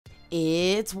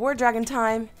It's War Dragon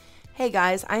time! Hey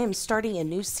guys, I am starting a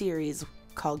new series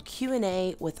called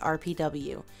Q&A with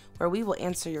RPW, where we will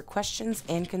answer your questions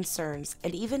and concerns,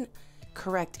 and even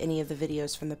correct any of the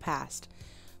videos from the past.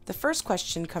 The first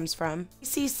question comes from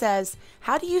PC says,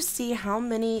 how do you see how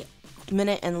many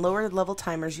minute and lower level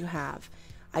timers you have?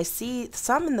 I see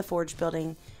some in the Forge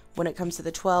building when it comes to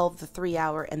the 12, the 3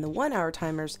 hour, and the 1 hour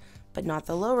timers, but not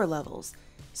the lower levels.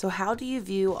 So how do you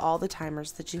view all the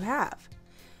timers that you have?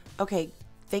 Okay,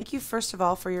 thank you first of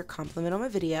all for your compliment on my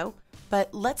video,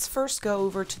 but let's first go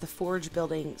over to the Forge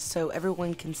building so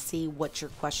everyone can see what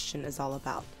your question is all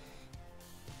about.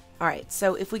 Alright,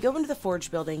 so if we go into the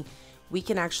Forge building, we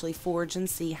can actually forge and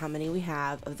see how many we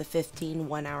have of the 15,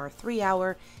 1 hour, 3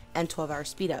 hour, and 12 hour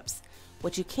speed ups.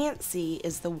 What you can't see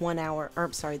is the 1 hour, or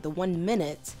I'm sorry, the 1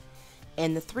 minute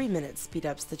and the 3 minute speed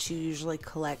ups that you usually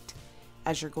collect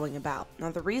as you're going about. Now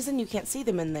the reason you can't see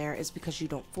them in there is because you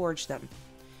don't forge them.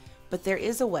 But there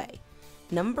is a way.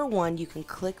 Number one, you can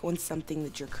click on something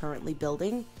that you're currently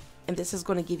building, and this is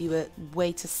going to give you a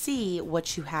way to see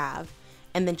what you have,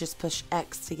 and then just push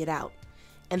X to get out.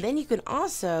 And then you can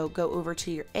also go over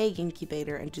to your egg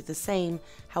incubator and do the same.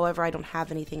 However, I don't have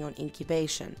anything on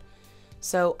incubation.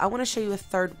 So I want to show you a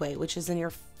third way, which is in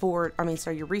your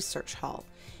your research hall.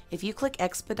 If you click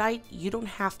expedite, you don't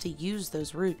have to use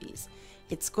those rubies.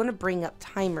 It's going to bring up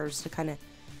timers to kind of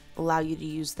allow you to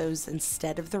use those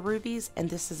instead of the rubies, and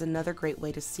this is another great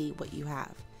way to see what you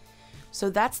have. So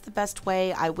that's the best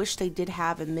way. I wish they did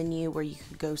have a menu where you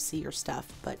could go see your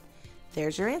stuff, but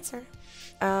there's your answer.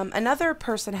 Another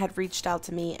person had reached out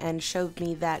to me and showed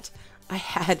me that I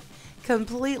had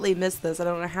completely missed this. I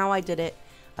don't know how I did it.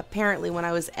 Apparently when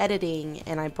I was editing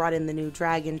and I brought in the new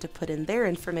dragon to put in their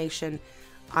information,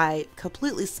 I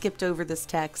completely skipped over this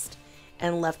text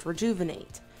and left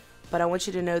rejuvenate. But I want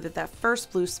you to know that that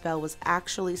first blue spell was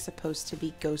actually supposed to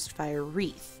be Ghostfire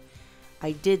Wreath.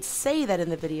 I did say that in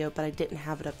the video, but I didn't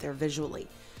have it up there visually.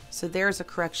 So there's a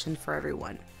correction for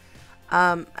everyone.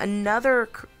 Another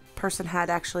person had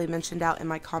actually mentioned out in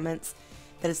my comments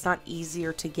that it's not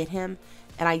easier to get him.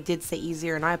 And I did say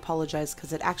easier, and I apologize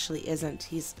because it actually isn't.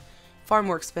 He's far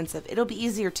more expensive. It'll be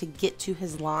easier to get to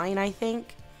his line, I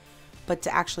think. But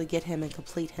to actually get him and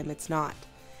complete him, it's not.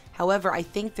 However, I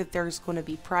think that there's going to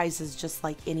be prizes just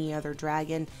like any other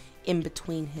dragon in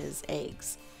between his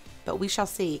eggs. But we shall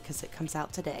see because it comes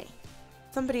out today.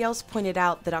 Somebody else pointed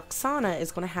out that Oksana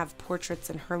is going to have portraits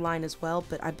in her line as well,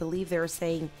 but I believe they were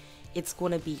saying it's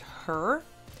going to be her,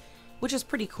 which is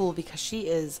pretty cool because she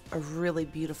is a really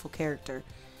beautiful character.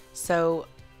 So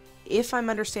if I'm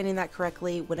understanding that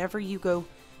correctly, whenever you go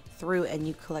through and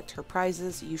you collect her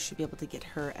prizes, you should be able to get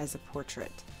her as a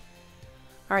portrait.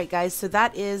 Alright guys, so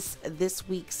that is this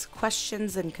week's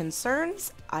questions and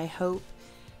concerns. I hope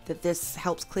that this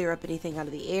helps clear up anything out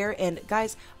of the air. And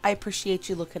guys, I appreciate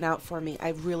you looking out for me.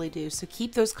 I really do. So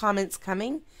keep those comments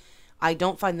coming. I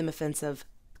don't find them offensive.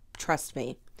 Trust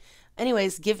me.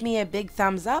 Anyways, give me a big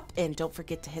thumbs up and don't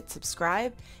forget to hit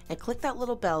subscribe and click that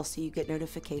little bell so you get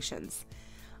notifications.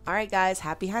 Alright guys,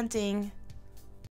 happy hunting!